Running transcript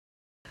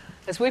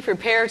As we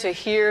prepare to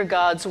hear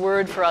God's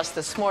word for us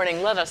this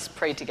morning, let us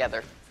pray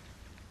together.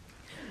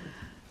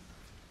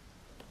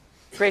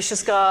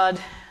 Gracious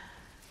God,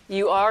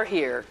 you are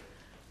here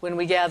when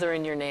we gather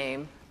in your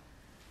name.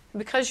 And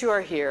because you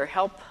are here,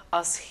 help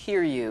us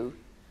hear you.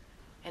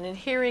 And in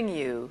hearing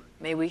you,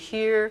 may we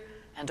hear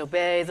and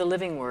obey the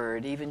living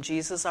word, even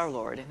Jesus our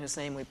Lord, in whose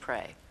name we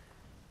pray.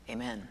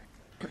 Amen.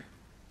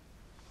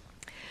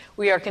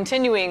 We are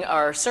continuing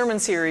our sermon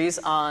series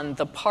on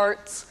the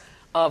parts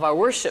of our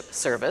worship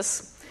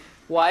service,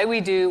 why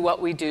we do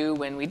what we do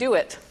when we do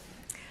it.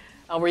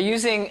 We're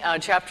using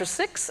chapter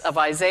 6 of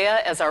Isaiah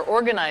as our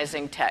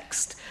organizing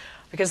text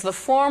because the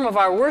form of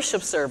our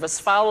worship service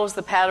follows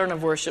the pattern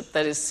of worship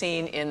that is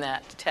seen in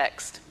that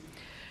text.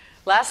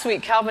 Last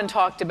week, Calvin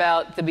talked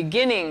about the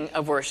beginning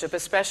of worship,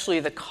 especially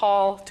the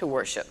call to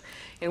worship,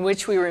 in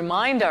which we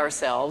remind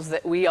ourselves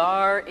that we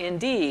are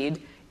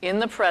indeed in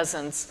the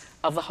presence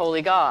of the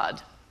Holy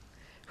God,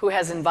 who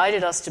has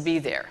invited us to be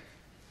there.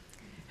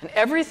 And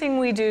everything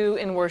we do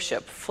in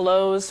worship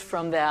flows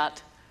from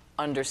that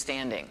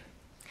understanding.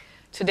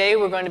 Today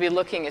we're going to be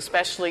looking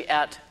especially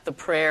at the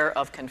prayer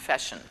of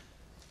confession.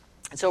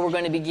 And so we're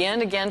going to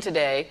begin again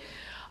today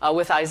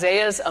with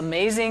Isaiah's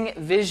amazing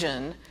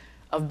vision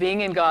of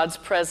being in God's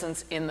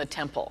presence in the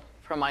temple,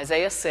 from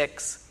Isaiah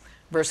 6,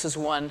 verses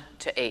 1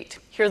 to 8.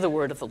 Hear the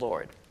word of the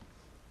Lord.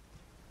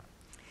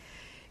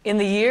 In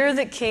the year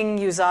that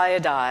King Uzziah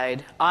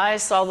died, I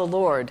saw the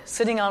Lord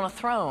sitting on a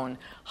throne,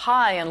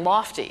 high and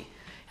lofty,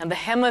 and the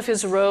hem of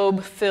his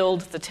robe filled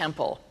the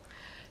temple.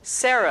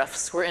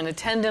 Seraphs were in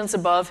attendance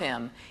above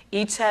him.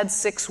 Each had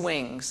 6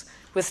 wings.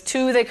 With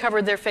 2 they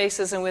covered their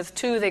faces, and with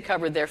 2 they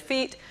covered their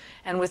feet,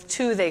 and with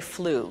 2 they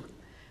flew.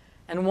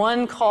 And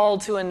one called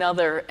to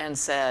another and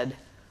said,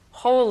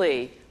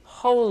 Holy,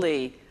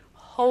 holy,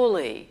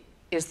 holy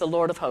is the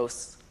Lord of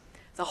hosts.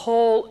 The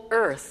whole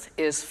earth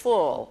is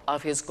full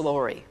of his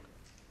glory.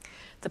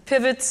 The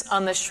pivots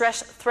on the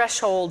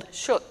threshold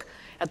shook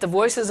at the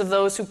voices of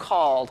those who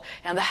called,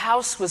 and the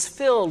house was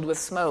filled with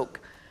smoke.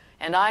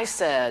 And I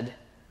said,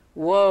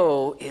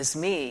 Woe is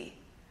me!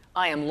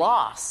 I am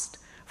lost,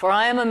 for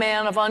I am a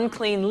man of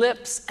unclean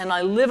lips, and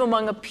I live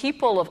among a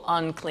people of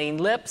unclean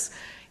lips.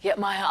 Yet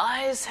my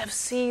eyes have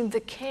seen the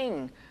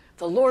King,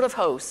 the Lord of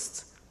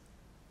hosts.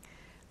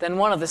 Then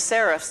one of the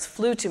seraphs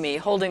flew to me,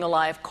 holding a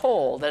live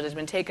coal that had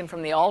been taken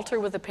from the altar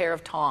with a pair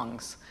of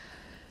tongs.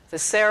 The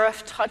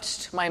seraph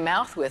touched my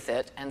mouth with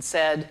it and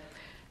said,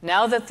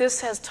 Now that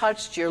this has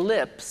touched your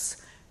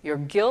lips, your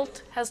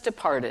guilt has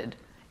departed,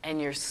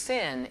 and your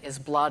sin is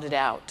blotted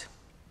out.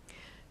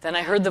 Then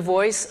I heard the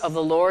voice of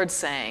the Lord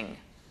saying,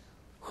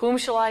 Whom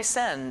shall I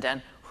send,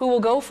 and who will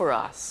go for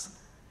us?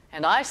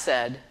 And I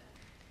said,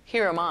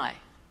 Here am I,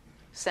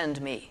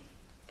 send me.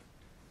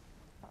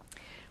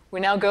 We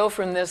now go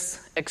from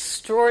this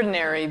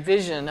extraordinary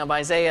vision of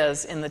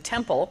Isaiah's in the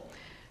temple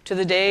to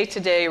the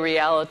day-to-day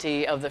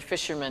reality of the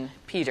fisherman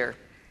Peter.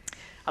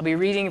 I'll be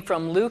reading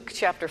from Luke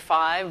chapter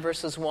 5,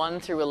 verses 1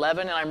 through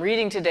 11, and I'm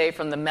reading today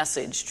from the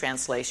Message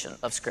translation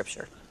of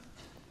Scripture.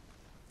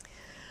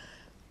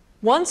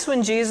 Once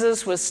when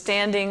Jesus was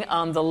standing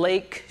on the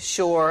lake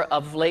shore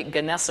of Lake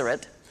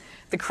Gennesaret,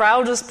 the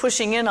crowd was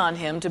pushing in on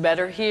him to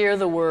better hear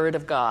the word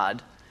of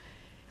God.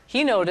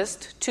 He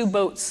noticed 2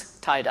 boats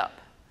tied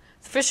up.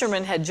 The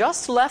fishermen had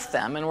just left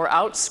them and were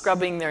out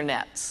scrubbing their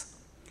nets.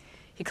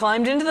 He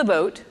climbed into the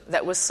boat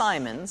that was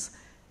Simon's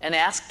and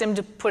asked him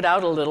to put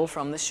out a little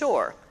from the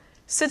shore.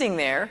 Sitting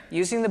there,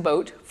 using the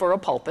boat for a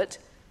pulpit,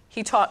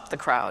 he taught the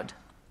crowd.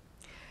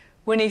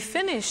 When he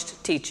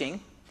finished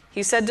teaching,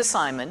 he said to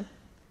Simon,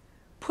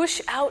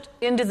 Push out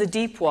into the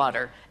deep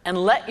water and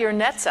let your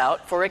nets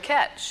out for a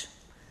catch.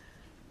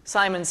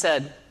 Simon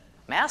said,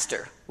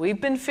 Master, we've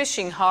been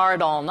fishing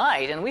hard all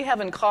night and we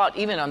haven't caught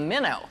even a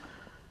minnow.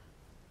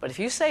 But if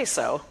you say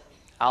so,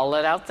 I'll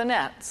let out the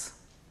nets.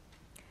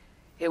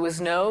 It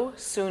was no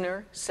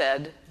sooner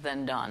said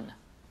than done.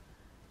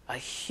 A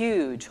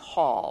huge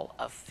haul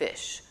of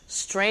fish,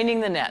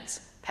 straining the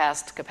nets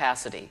past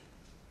capacity.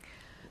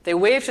 They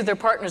waved to their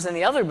partners in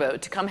the other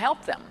boat to come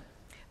help them.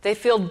 They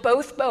filled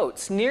both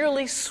boats,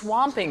 nearly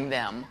swamping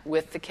them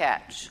with the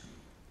catch.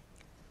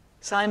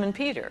 Simon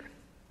Peter,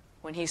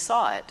 when he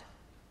saw it,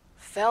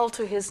 fell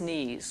to his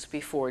knees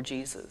before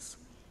Jesus.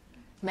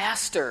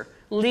 Master,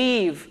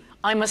 leave.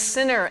 I'm a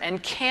sinner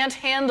and can't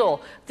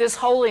handle this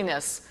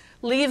holiness.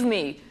 Leave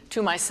me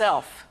to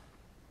myself.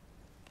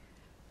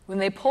 When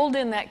they pulled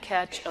in that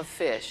catch of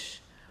fish,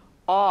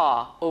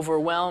 awe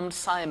overwhelmed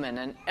Simon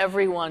and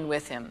everyone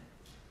with him.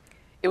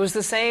 It was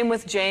the same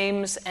with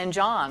James and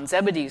John,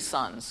 Zebedee's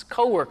sons,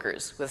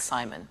 co-workers with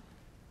Simon.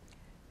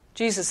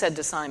 Jesus said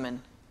to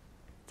Simon,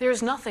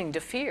 There's nothing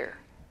to fear.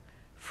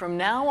 From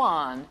now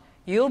on,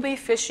 you'll be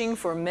fishing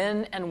for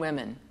men and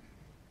women.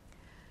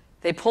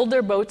 They pulled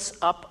their boats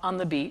up on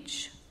the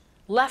beach,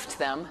 left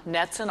them,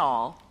 nets and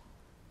all,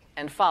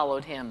 and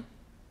followed him.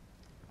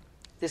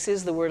 This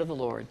is the word of the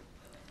Lord.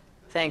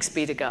 Thanks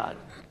be to God.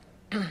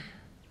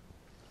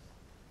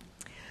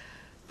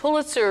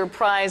 Pulitzer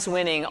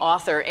Prize-winning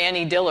author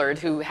Annie Dillard,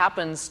 who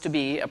happens to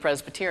be a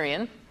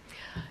Presbyterian,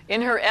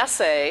 In her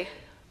essay,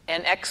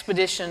 An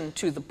Expedition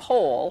to the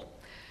Pole,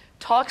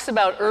 talks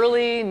about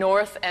early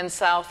North and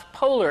South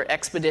polar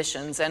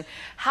expeditions and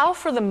how,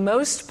 for the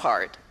most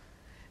part,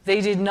 they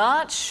did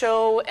not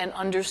show an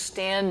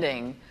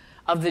understanding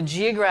of the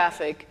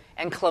geographic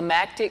and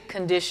climatic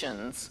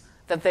conditions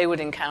that they would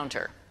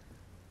encounter.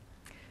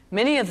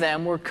 Many of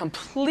them were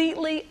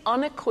completely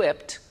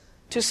unequipped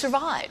to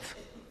survive.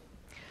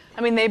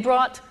 I mean, they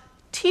brought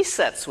tea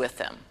sets with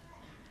them,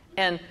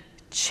 and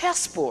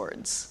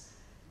chessboards,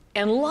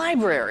 and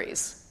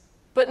libraries,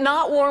 but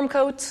not warm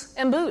coats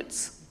and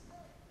boots.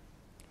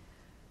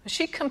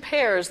 She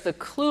compares the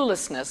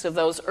cluelessness of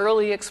those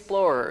early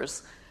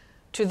explorers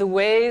to the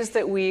ways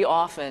that we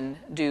often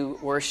do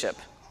worship.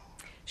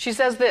 She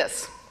says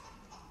this: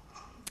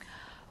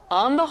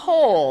 "On the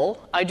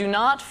whole, I do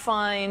not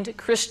find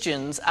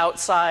Christians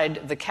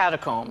outside the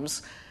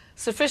catacombs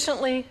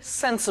sufficiently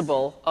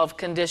sensible of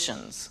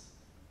conditions.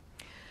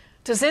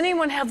 Does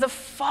anyone have the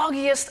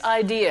foggiest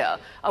idea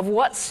of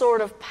what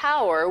sort of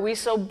power we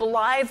so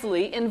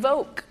blithely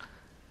invoke?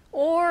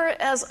 Or,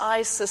 as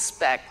I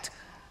suspect,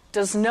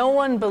 does no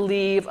one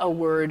believe a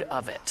word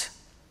of it?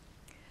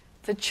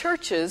 The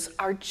churches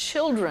are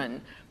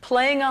children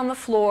playing on the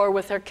floor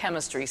with their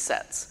chemistry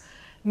sets,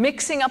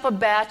 mixing up a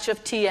batch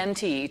of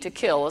TNT to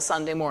kill a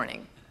Sunday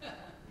morning.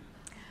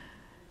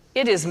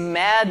 It is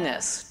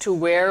madness to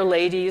wear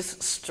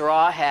ladies'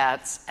 straw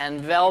hats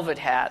and velvet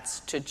hats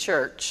to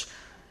church.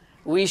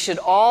 We should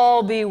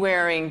all be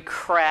wearing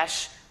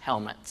crash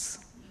helmets.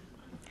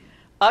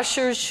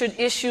 Ushers should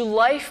issue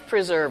life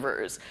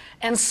preservers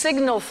and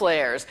signal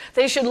flares.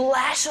 They should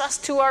lash us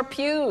to our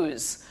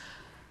pews.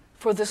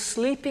 For the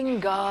sleeping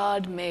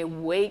God may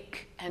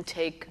wake and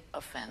take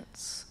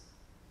offense,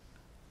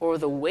 or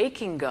the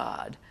waking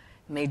God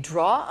may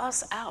draw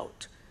us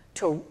out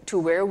to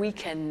where we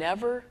can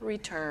never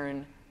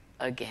return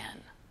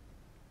again."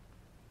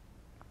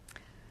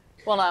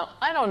 Well, now,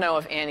 I don't know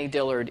if Annie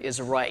Dillard is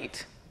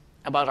right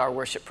about our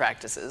worship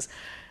practices,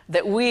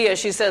 that we, as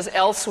she says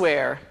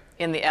elsewhere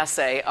in the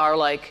essay, are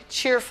like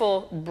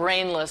cheerful,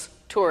 brainless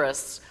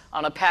tourists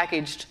on a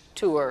packaged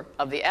tour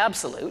of the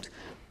absolute.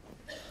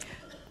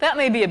 That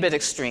may be a bit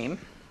extreme,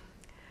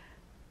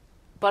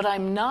 but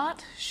I'm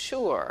not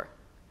sure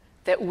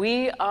that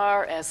we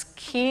are as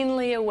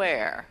keenly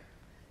aware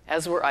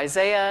as were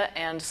Isaiah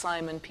and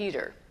Simon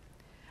Peter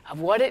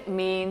of what it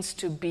means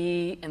to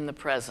be in the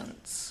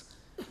presence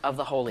of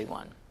the Holy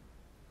One.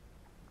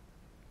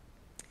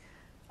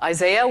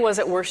 Isaiah was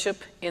at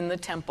worship in the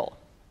temple.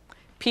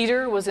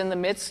 Peter was in the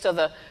midst of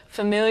the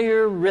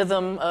familiar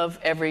rhythm of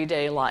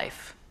everyday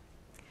life.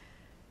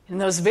 In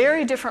those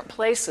very different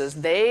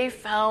places, they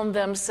found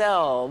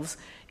themselves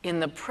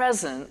in the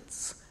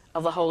presence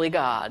of the Holy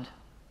God.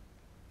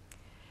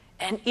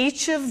 And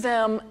each of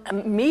them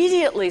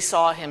immediately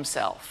saw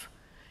himself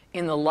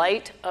in the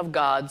light of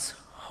God's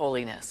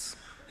holiness.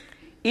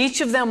 Each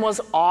of them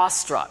was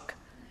awestruck.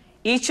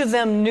 Each of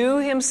them knew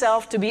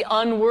himself to be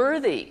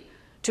unworthy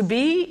to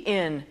be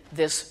in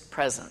this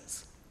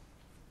presence.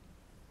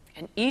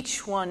 And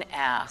each one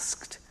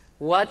asked,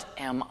 "What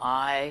am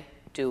I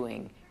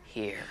doing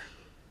here?"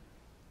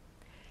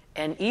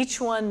 And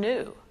each one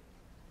knew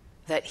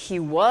that he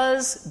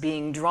was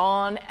being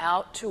drawn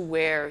out to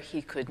where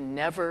he could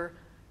never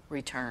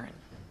return,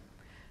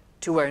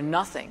 to where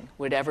nothing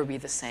would ever be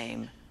the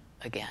same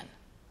again.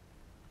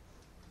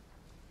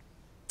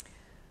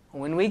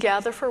 When we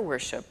gather for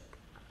worship,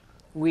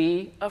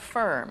 we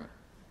affirm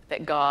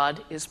that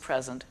God is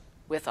present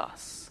with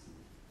us,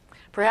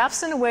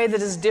 perhaps in a way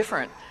that is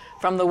different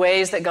from the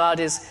ways that God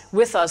is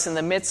with us in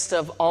the midst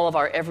of all of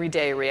our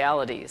everyday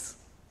realities.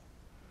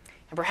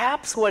 And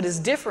perhaps what is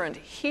different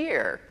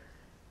here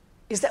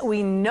is that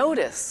we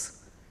notice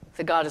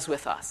that God is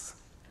with us.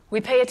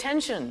 We pay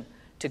attention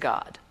to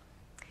God.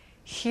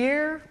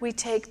 Here we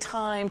take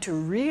time to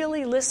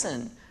really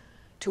listen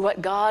to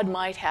what God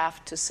might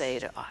have to say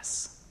to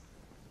us.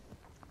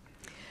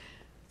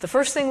 The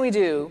first thing we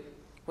do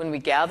when we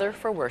gather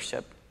for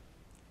worship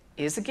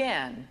is,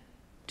 again,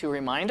 to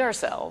remind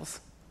ourselves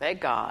that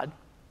God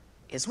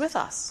is with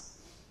us.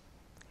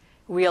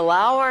 We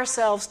allow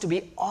ourselves to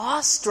be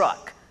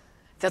awestruck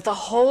that the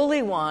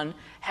Holy One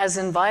has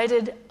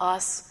invited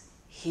us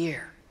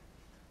here,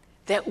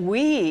 that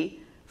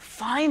we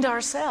find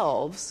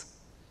ourselves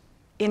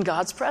in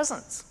God's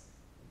presence.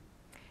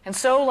 And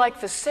so,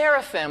 like the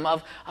seraphim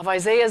of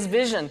Isaiah's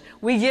vision,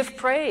 we give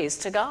praise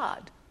to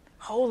God.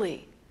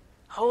 Holy,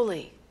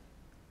 holy,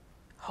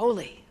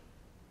 holy.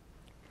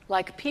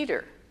 Like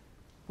Peter,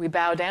 we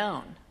bow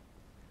down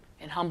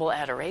in humble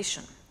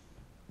adoration.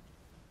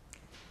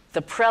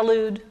 The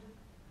prelude,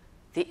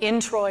 the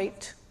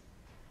introit,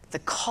 the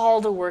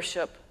call to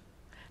worship,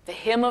 the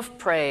hymn of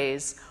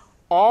praise,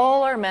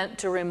 all are meant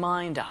to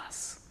remind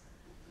us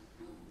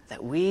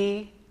that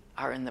we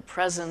are in the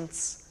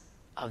presence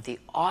of the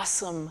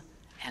awesome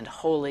and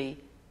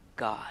holy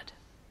God.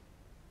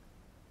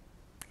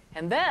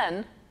 And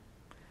then,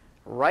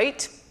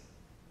 right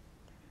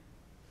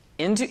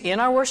in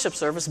our worship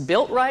service,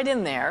 built right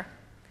in there,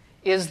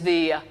 is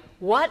the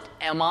what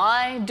am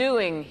I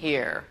doing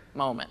here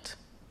moment.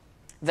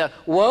 The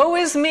woe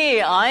is me,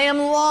 I am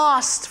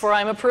lost, for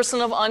I'm a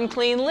person of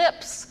unclean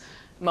lips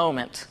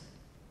moment.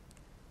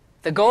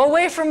 The go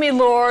away from me,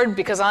 Lord,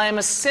 because I am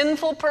a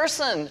sinful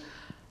person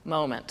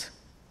moment.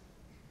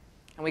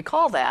 And we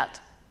call that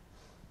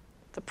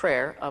the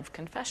prayer of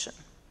confession.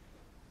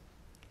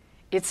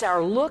 It's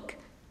our look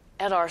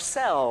at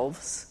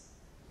ourselves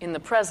in the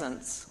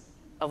presence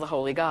of the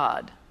Holy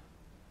God.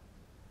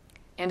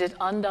 And it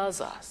undoes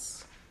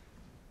us.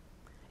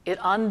 It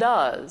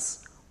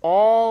undoes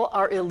all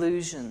our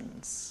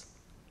illusions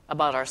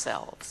about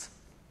ourselves.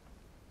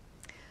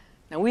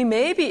 Now, we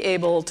may be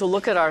able to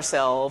look at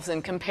ourselves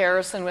in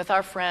comparison with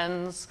our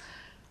friends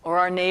or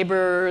our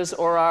neighbors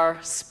or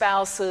our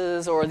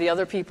spouses or the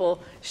other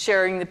people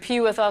sharing the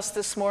pew with us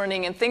this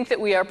morning and think that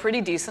we are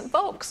pretty decent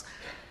folks.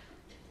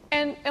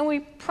 And we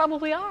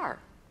probably are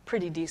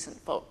pretty decent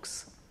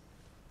folks.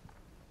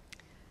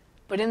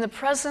 But in the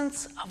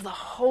presence of the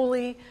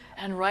holy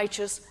and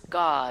righteous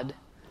God,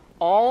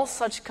 all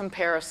such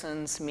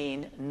comparisons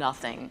mean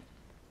nothing.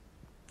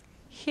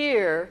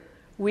 Here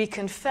we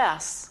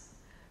confess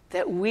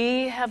that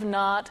we have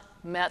not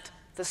met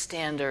the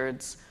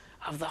standards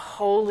of the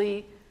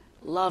holy,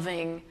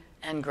 loving,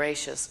 and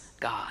gracious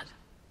God.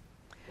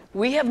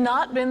 We have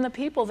not been the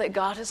people that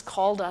God has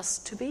called us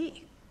to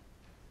be.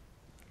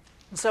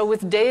 And so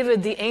with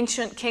David, the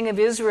ancient king of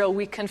Israel,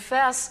 we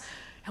confess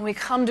and we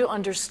come to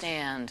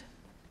understand,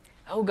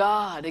 "O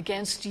God,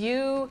 against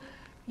you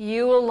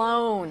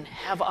alone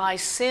have I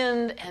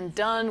sinned and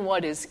done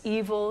what is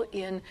evil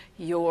in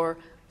your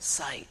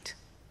sight."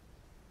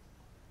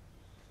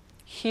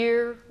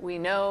 Here we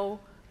know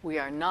we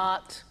are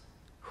not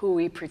who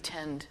we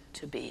pretend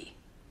to be.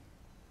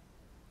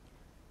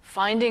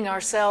 Finding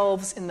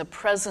ourselves in the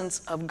presence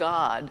of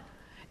God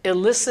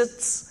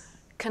elicits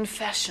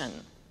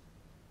confession.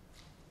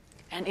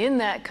 And in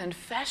that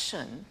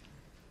confession,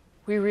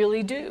 we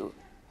really do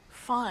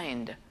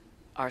find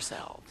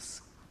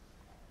ourselves.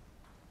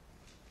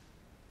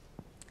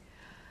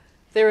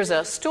 There is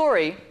a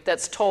story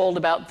that's told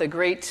about the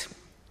great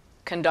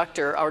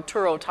conductor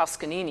Arturo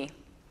Toscanini.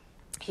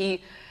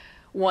 He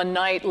one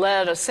night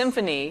led a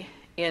symphony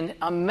in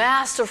a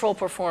masterful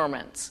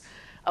performance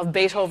of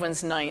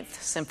Beethoven's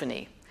Ninth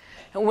Symphony.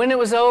 And when it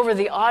was over,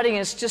 the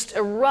audience just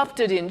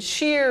erupted in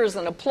cheers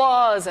and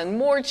applause and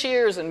more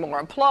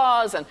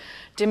applause and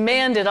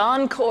demanded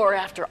encore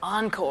after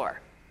encore.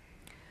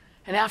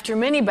 And after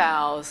many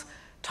bows,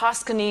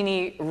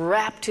 Toscanini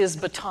rapped his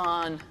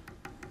baton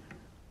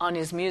on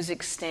his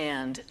music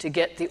stand to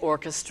get the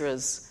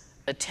orchestra's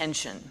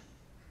attention.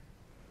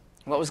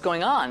 What was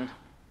going on?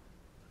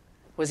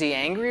 Was he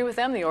angry with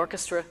them? The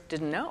orchestra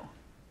didn't know.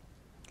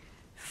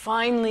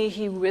 Finally,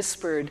 he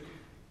whispered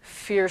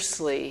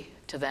fiercely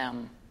to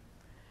them,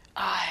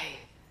 "I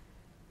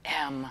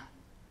am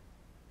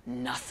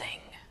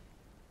nothing."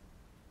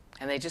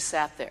 And they just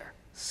sat there,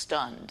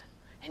 stunned.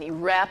 And he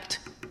rapped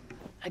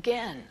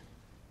again.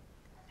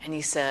 And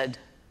he said,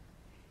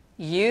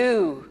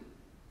 "You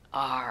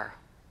are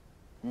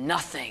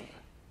nothing."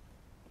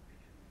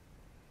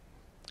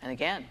 And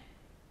again,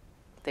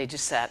 they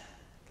just sat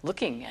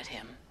looking at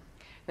him.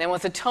 Then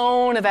with a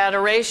tone of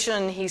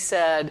adoration, he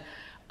said,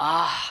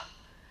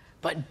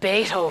 but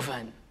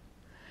Beethoven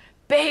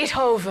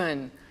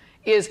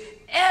is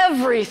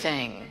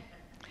everything.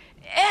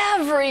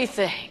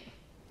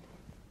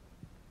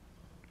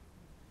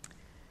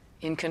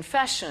 In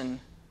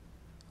confession,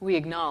 we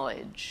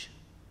acknowledge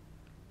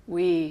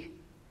we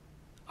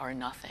are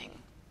nothing.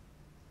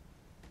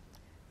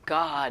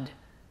 God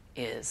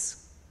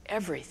is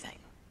everything.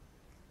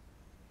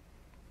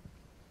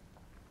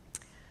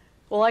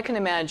 Well, I can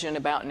imagine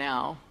about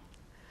now,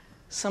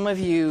 some of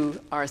you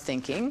are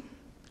thinking,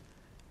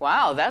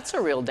 wow, that's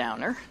a real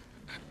downer.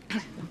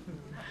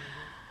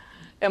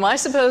 Am I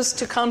supposed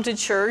to come to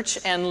church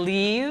and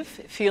leave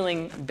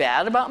feeling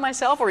bad about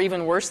myself, or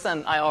even worse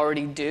than I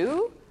already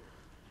do?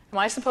 Am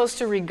I supposed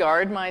to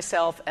regard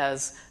myself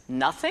as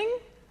nothing?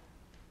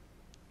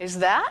 Is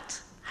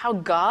that how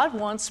God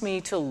wants me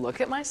to look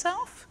at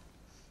myself?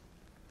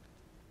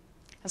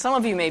 And some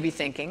of you may be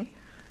thinking,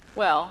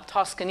 well,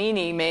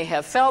 Toscanini may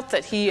have felt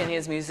that he and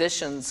his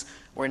musicians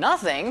were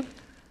nothing,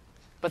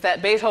 but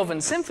that Beethoven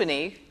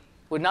symphony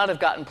would not have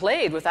gotten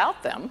played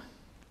without them.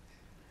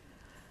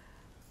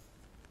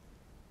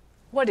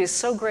 What is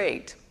so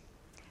great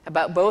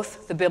about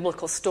both the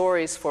biblical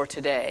stories for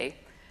today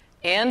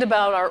and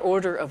about our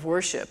order of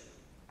worship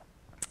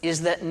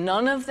is that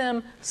none of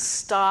them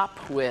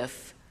stop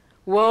with,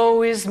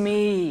 "Woe is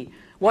me,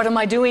 what am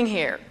I doing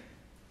here?"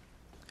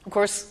 Of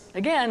course,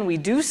 again, we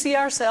do see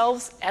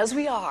ourselves as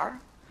we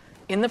are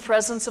in the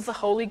presence of the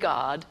Holy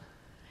God,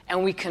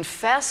 and we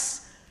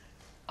confess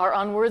our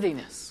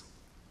unworthiness.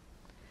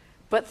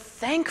 But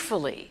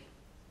thankfully,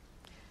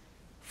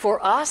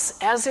 for us,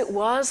 as it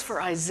was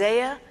for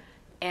Isaiah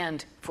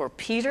and for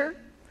Peter,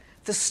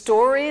 the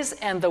stories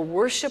and the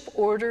worship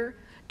order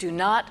do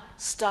not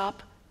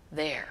stop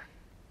there.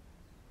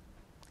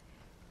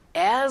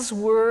 As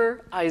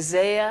were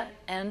Isaiah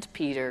and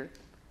Peter,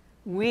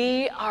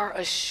 we are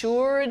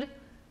assured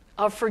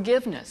of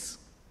forgiveness,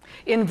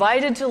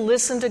 invited to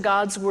listen to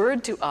God's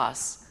word to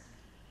us,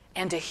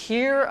 and to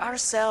hear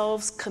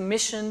ourselves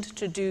commissioned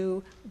to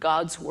do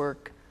God's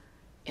work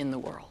in the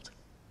world.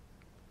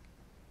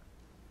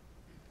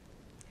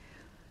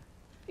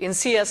 In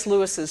C.S.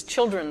 Lewis's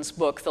children's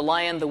book, The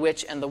Lion, the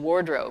Witch, and the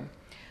Wardrobe,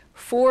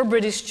 4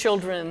 British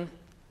children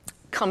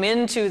come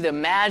into the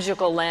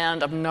magical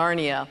land of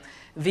Narnia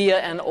via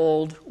an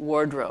old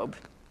wardrobe.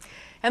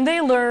 And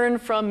they learn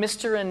from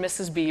Mr. and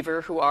Mrs.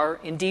 Beaver, who are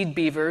indeed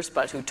beavers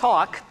but who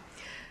talk,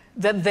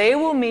 that they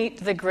will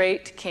meet the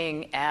great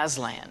King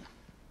Aslan.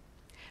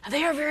 And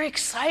they are very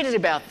excited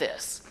about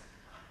this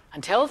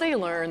until they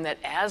learn that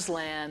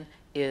Aslan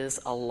is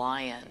a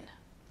lion.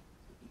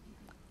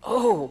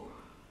 "Oh,"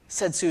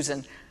 said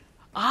Susan,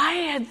 "I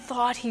had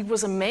thought he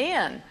was a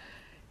man.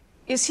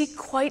 Is he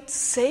quite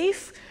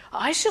safe?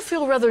 I shall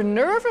feel rather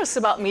nervous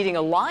about meeting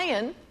a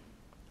lion."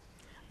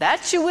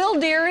 "That you will,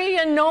 dearie,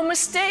 and no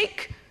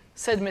mistake,"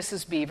 said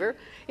Mrs. Beaver.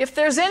 "If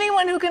there's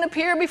anyone who can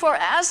appear before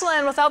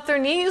Aslan without their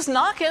knees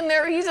knocking,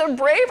 they're either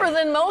braver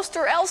than most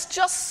or else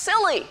just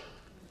silly."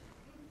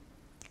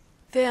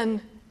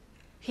 "Then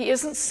he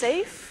isn't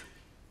safe?"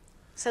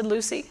 said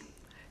Lucy.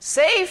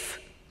 "Safe?"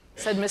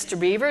 said Mr.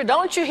 Beaver.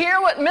 "Don't you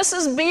hear what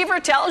Mrs. Beaver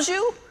tells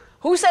you?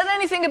 Who said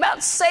anything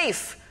about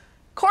safe?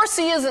 Of course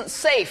he isn't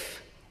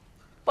safe,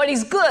 but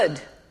he's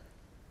good.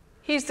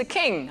 He's the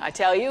king, I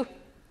tell you."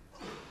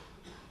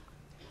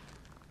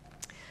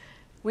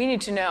 We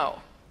need to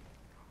know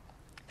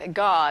that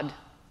God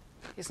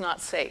is not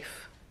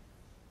safe,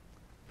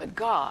 but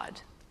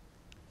God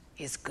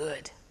is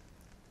good.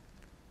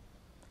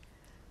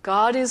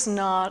 God is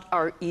not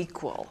our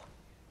equal,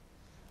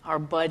 our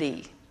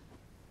buddy,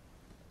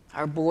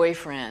 our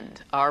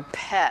boyfriend, our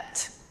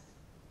pet.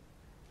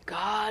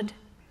 God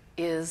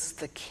is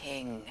the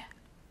King,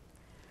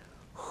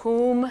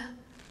 whom,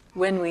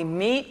 when we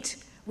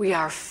meet, we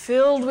are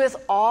filled with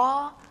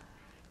awe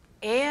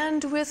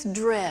and with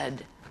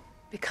dread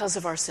because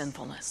of our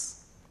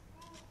sinfulness.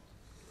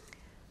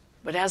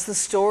 But as the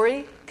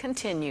story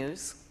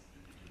continues,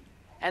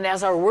 and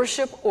as our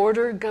worship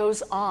order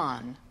goes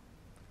on,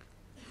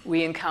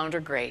 we encounter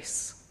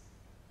grace,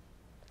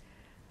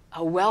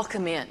 a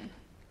welcome in,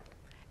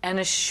 an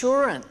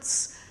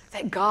assurance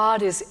that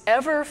God is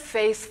ever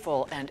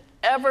faithful and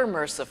ever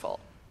merciful,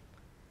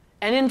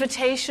 an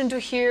invitation to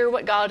hear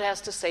what God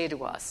has to say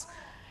to us,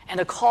 and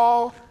a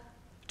call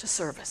to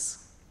service.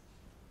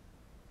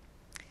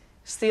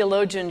 As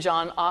theologian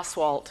John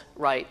Oswalt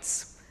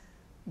writes,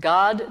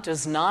 "God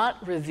does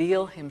not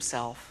reveal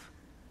himself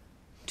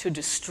to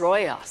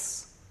destroy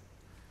us,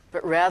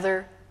 but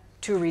rather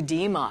to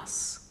redeem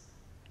us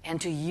and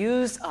to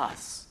use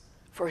us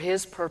for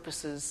his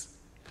purposes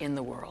in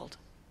the world."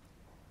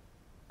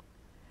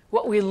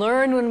 What we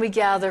learn when we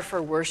gather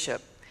for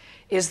worship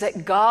is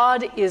that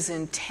God is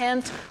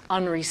intent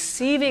on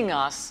receiving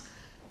us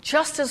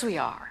just as we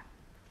are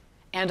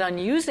and on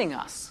using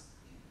us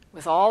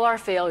with all our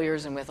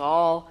failures and with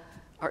all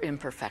our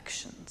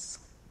imperfections.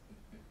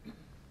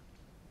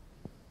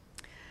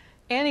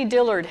 Annie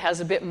Dillard has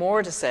a bit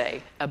more to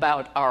say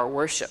about our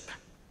worship.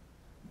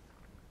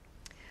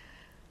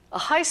 A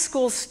high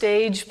school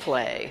stage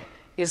play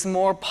is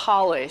more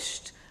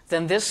polished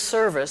than this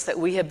service that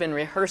we have been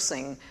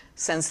rehearsing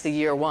since the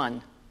year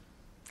 1.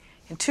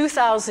 In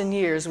 2,000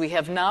 years, we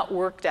have not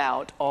worked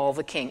out all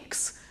the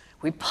kinks.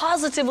 We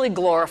positively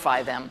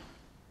glorify them.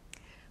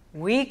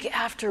 Week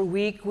after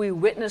week, we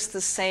witness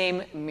the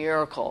same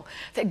miracle,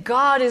 that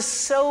God is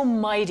so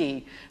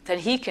mighty that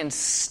he can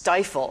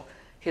stifle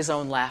his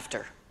own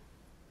laughter.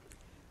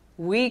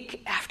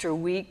 Week after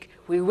week,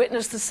 we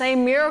witness the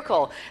same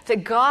miracle,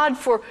 that God,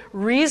 for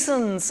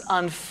reasons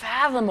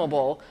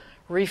unfathomable,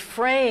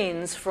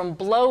 refrains from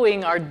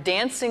blowing our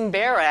dancing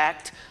bear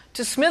act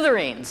to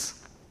smithereens.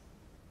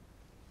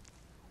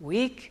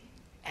 Week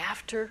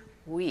after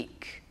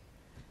week,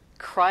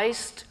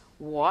 Christ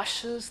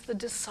washes the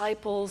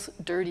disciples'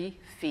 dirty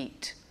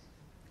feet,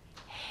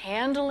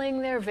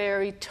 handling their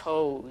very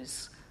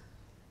toes,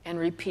 and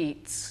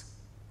repeats,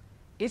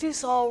 "It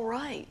is all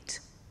right,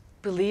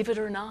 believe it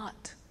or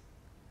not,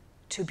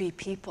 to be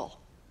people."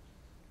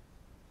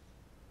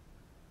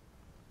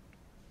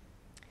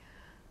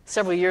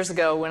 Several years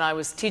ago, when I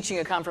was teaching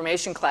a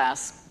confirmation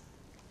class,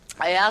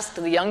 I asked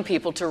the young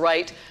people to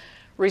write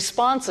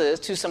responses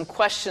to some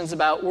questions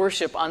about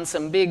worship on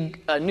some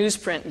big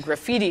newsprint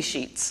graffiti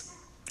sheets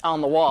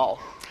on the wall.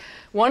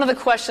 One of the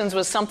questions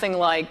was something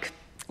like,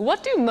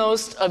 "What do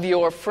most of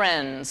your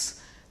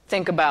friends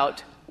think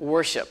about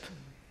worship?"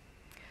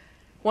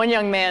 One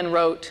young man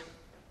wrote,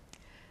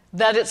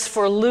 "That it's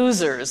for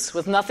losers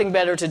with nothing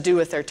better to do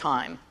with their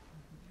time."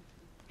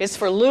 It's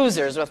for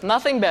losers with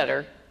nothing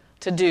better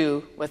to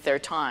do with their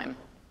time.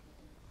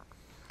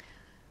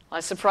 I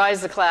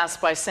surprised the class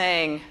by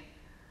saying,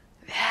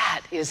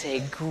 that is a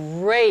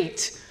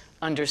great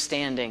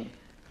understanding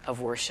of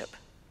worship.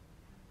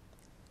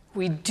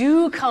 We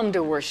do come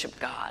to worship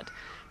God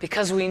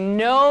because we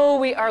know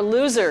we are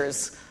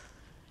losers,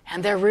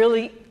 and there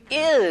really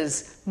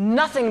is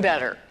nothing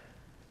better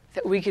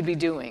that we could be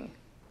doing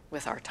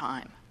with our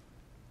time.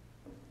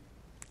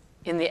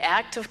 In the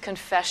act of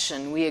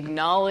confession, we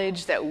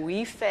acknowledge that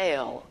we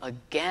fail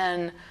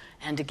again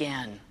and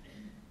again.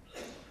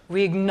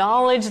 We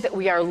acknowledge that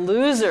we are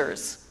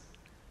losers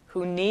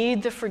who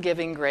need the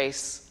forgiving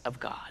grace of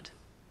God.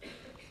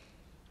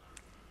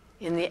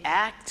 In the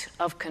act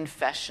of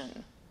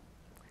confession,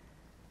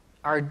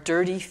 our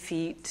dirty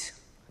feet,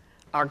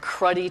 our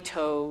cruddy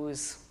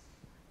toes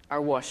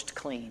are washed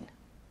clean.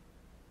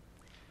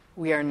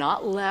 We are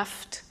not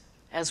left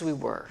as we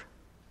were.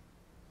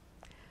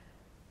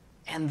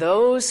 And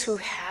those who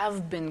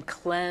have been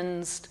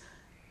cleansed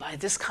by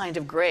this kind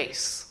of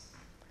grace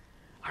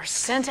are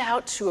sent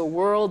out to a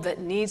world that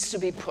needs to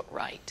be put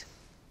right.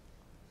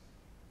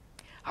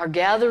 Our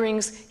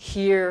gatherings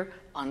here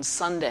on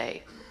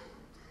Sunday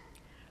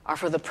are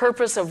for the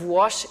purpose of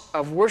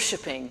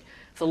worshiping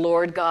the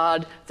Lord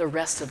God the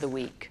rest of the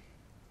week.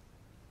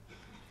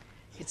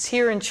 It's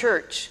here in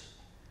church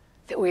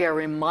that we are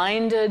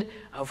reminded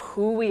of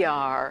who we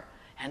are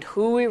and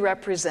who we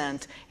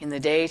represent in the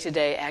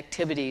day-to-day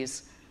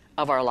activities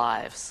of our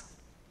lives.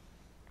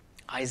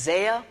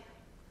 Isaiah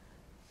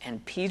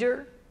and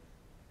Peter,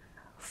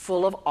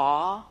 full of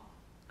awe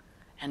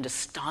and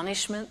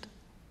astonishment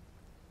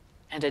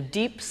and a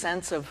deep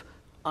sense of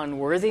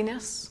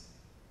unworthiness,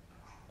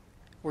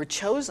 were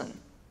chosen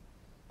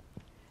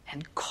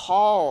and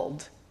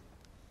called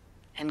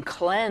and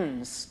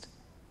cleansed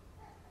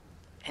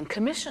and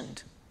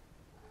commissioned.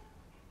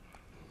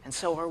 And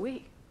so are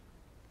we.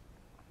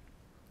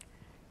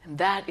 And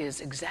that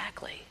is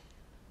exactly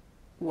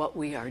what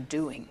we are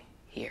doing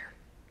here.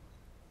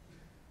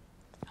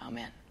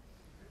 Amen.